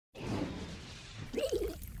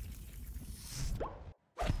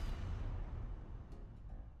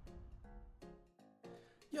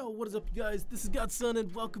Yo, what is up, you guys? This is Godson,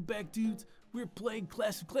 and welcome back, dudes. We're playing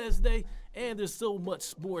Clash of Clans today, and there's so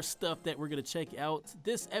much more stuff that we're gonna check out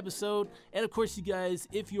this episode. And of course, you guys,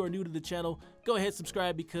 if you are new to the channel, go ahead and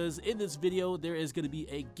subscribe, because in this video there is gonna be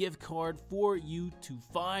a gift card for you to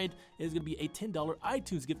find. It's gonna be a $10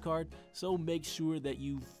 iTunes gift card, so make sure that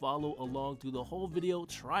you follow along through the whole video.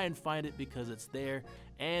 Try and find it because it's there,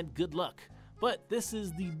 and good luck. But this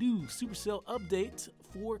is the new Supercell update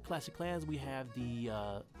for Clash of Clans. We have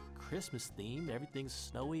the Christmas theme. Everything's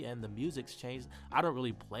snowy and the music's changed. I don't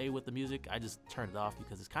really play with the music. I just turn it off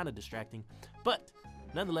because it's kind of distracting. But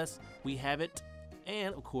nonetheless, we have it.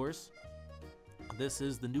 And of course, this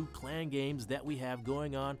is the new clan games that we have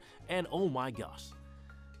going on. And oh my gosh,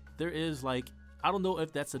 there is like, I don't know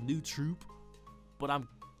if that's a new troop, but I'm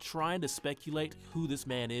trying to speculate who this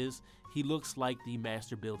man is. He looks like the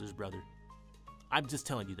Master Builder's brother. I'm just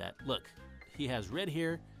telling you that. Look, he has red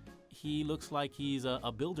hair. He looks like he's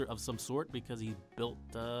a builder of some sort because he built,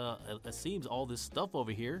 it seems, all this stuff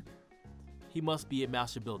over here. He must be a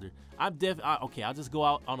Master Builder. Okay, I'll just go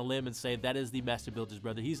out on a limb and say that is the Master Builder's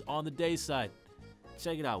brother. He's on the day side.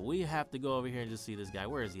 Check it out. We have to go over here and just see this guy.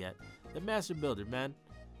 Where is he at? The Master Builder, man.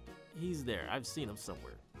 He's there. I've seen him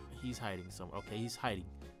somewhere. He's hiding somewhere. Okay, he's hiding.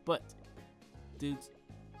 But, dudes,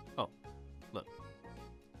 oh, look.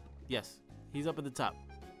 Yes. He's up at the top.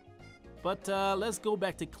 But let's go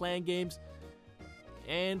back to clan games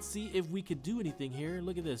and see if we could do anything here.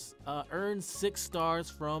 Look at this. Earn 6 stars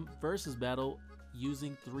from versus battle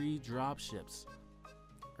using 3 drop ships.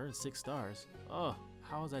 Earn 6 stars. Oh,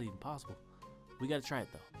 how is that even possible? We gotta try it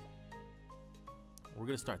though. We're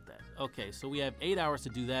gonna start that. Okay, so we have 8 hours to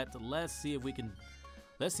do that. Let's see if we can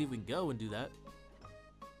go and do that.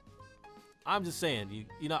 I'm just saying,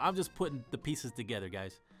 you know, I'm just putting the pieces together,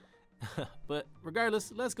 guys. But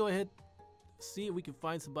regardless, let's go ahead, see if we can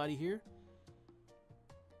find somebody here.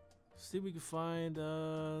 See if we can find,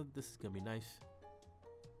 this is gonna be nice.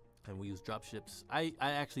 And we use drop ships. I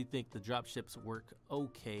actually think the drop ships work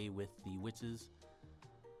okay with the witches.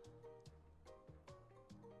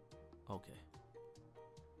 Okay.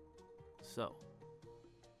 So,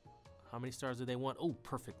 how many stars do they want? Oh,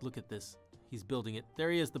 perfect. Look at this. He's building it. There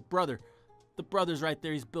he is, the brother. The brother's right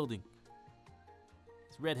there. He's building.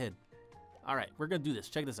 It's redhead. All right, we're gonna do this.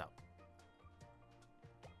 Check this out.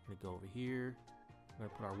 I'm gonna go over here. We're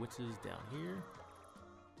gonna put our witches down here.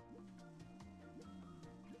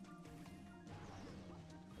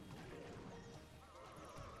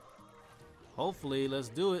 Hopefully, let's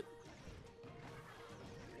do it.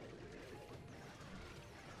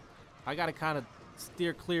 I gotta kind of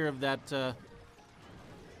steer clear of that.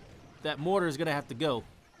 That mortar is gonna have to go.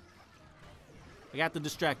 I got to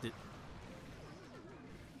distract it.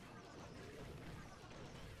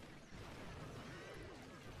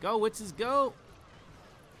 Go, witches, go!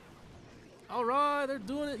 All right, they're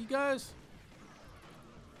doing it, you guys.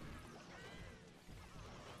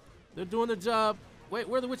 They're doing their job. Wait,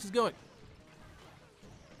 where are the witches going?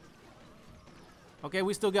 Okay,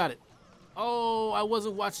 we still got it. Oh, I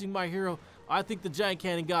wasn't watching my hero. I think the giant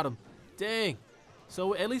cannon got him. Dang.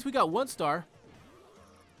 So at least we got 1 star.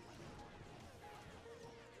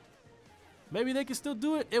 Maybe they can still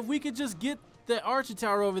do it if we could just get the archer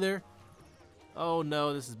tower over there. Oh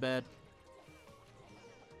no, this is bad.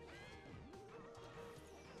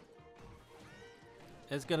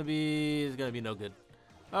 It's gonna be no good.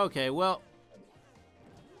 Okay, well,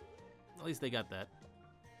 at least they got that.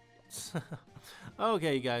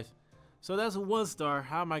 Okay, you guys. So that's a 1 star.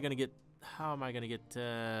 How am I gonna get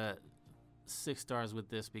 6 stars with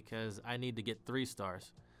this? Because I need to get 3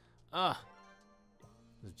 stars. Let's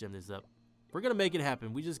gem this up. We're gonna make it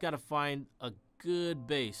happen. We just gotta find a good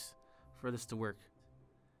base for this to work.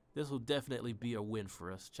 This will definitely be a win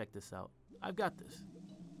for us. Check this out. I've got this.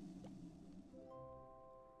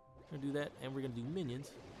 We're gonna do that, and we're gonna do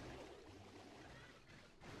minions.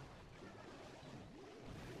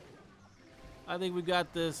 I think we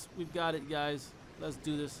got this. We've got it, guys. Let's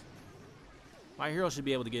do this. My hero should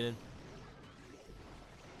be able to get in.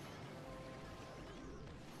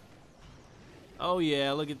 Oh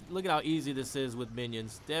yeah, look at how easy this is with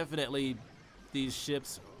minions. Definitely, these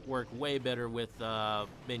ships work way better with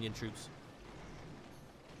minion troops.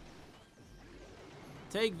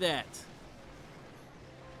 Take that.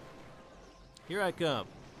 Here I come.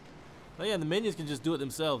 Oh yeah, the minions can just do it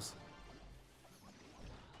themselves.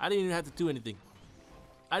 I didn't even have to do anything.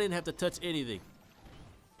 I didn't have to touch anything.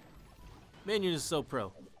 Minion is so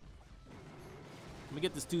pro. Let me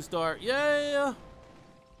get this 2 star. Yeah!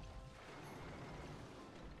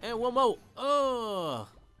 And 1 more. Oh!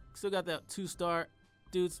 Still got that 2 star.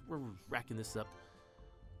 Dudes, we're racking this up.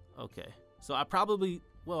 Okay. So I probably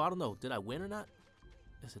Well, I don't know. Did I win or not?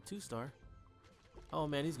 It's a 2-star. Oh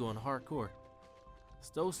man, he's going hardcore.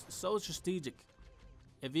 So strategic.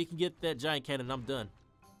 If he can get that giant cannon, I'm done.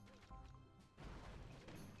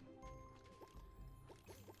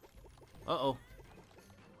 Uh-oh.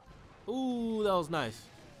 Ooh, that was nice.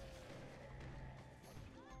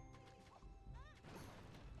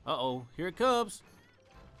 Uh-oh, here it comes.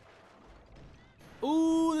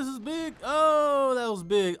 Ooh, this is big. Oh, that was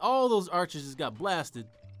big. All those archers just got blasted.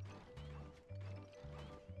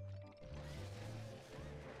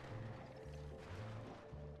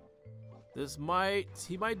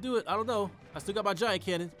 He might do it. I don't know. I still got my giant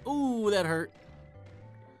cannon. Ooh, that hurt.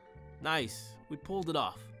 Nice. We pulled it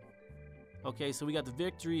off. Okay, so we got the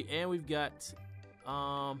victory, and we've got,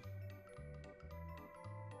 I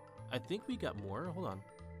think we got more. Hold on.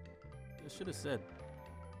 I should have said.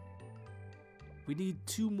 We need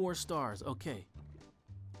 2 more stars. Okay.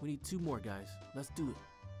 We need 2 more, guys. Let's do it.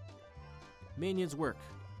 Minions work.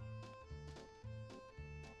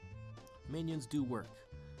 Minions do work.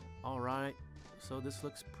 Alright. So this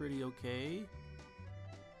looks pretty okay.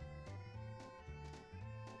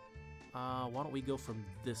 Why don't we go from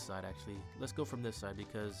this side, actually? Let's go from this side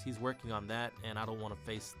because he's working on that, and I don't want to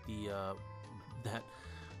face the, that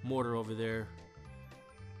mortar over there.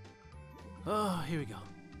 Oh, here we go.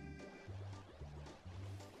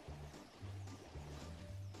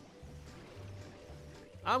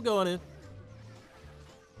 I'm going in.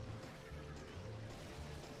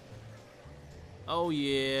 Oh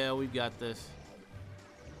yeah, we've got this.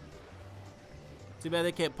 Too bad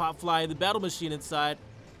they can't pop fly the battle machine inside.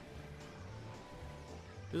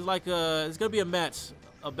 It's like it's gonna be a match,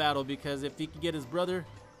 a battle, because if he can get his brother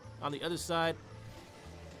on the other side.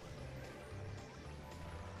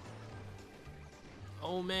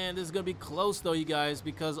 Oh man, this is gonna be close though, you guys,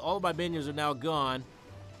 because all of my minions are now gone.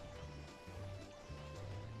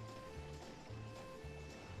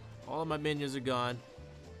 All of my minions are gone.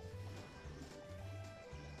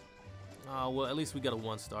 Well, at least we got a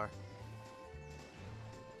 1-star.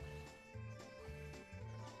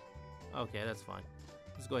 Okay, that's fine.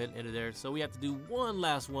 Let's go ahead and enter there. So we have to do one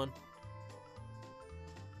last one.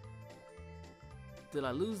 Did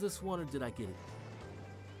I lose this one or did I get it?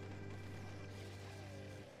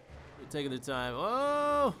 We're taking the time.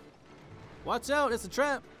 Oh! Watch out, it's a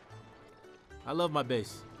trap. I love my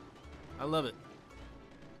base. I love it.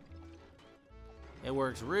 It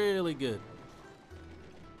works really good.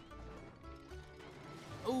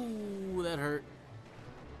 Ooh, that hurt.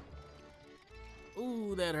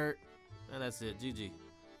 Ooh, that hurt. And that's it. GG. Give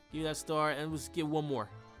me that star, and we'll just get one more.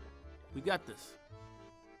 We got this.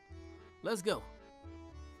 Let's go.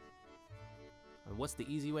 And what's the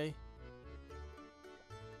easy way?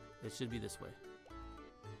 It should be this way.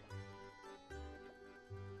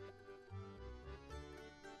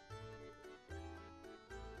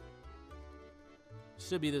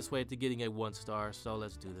 Should be this way to getting a 1-star, so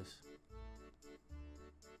let's do this.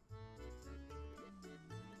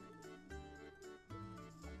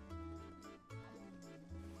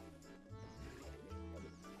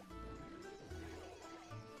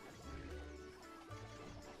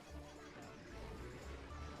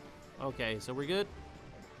 Okay, so we're good.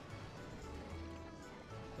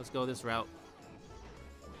 Let's go this route.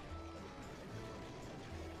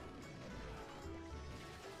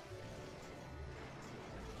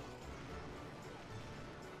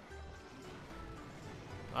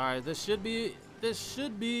 All right, this should be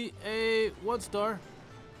a 1-star.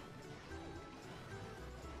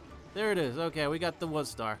 There it is. Okay, we got the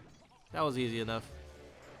 1-star. That was easy enough.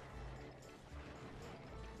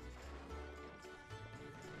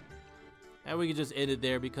 And we can just end it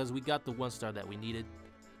there because we got the 1-star that we needed.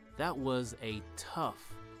 That was a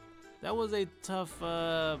tough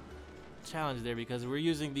challenge there because we're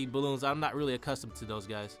using the balloons. I'm not really accustomed to those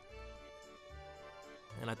guys.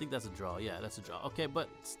 And I think that's a draw. Yeah, that's a draw. Okay, but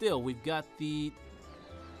still, we've got the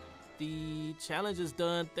challenge is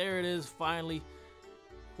done. There it is, finally.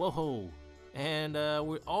 Whoa. And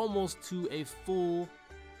we're almost to a full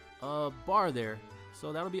bar there.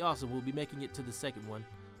 So that'll be awesome. We'll be making it to the second one.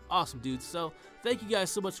 Awesome, dudes. So thank you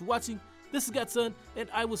guys so much for watching. This is Godson, and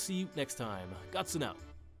I will see you next time. Godson out.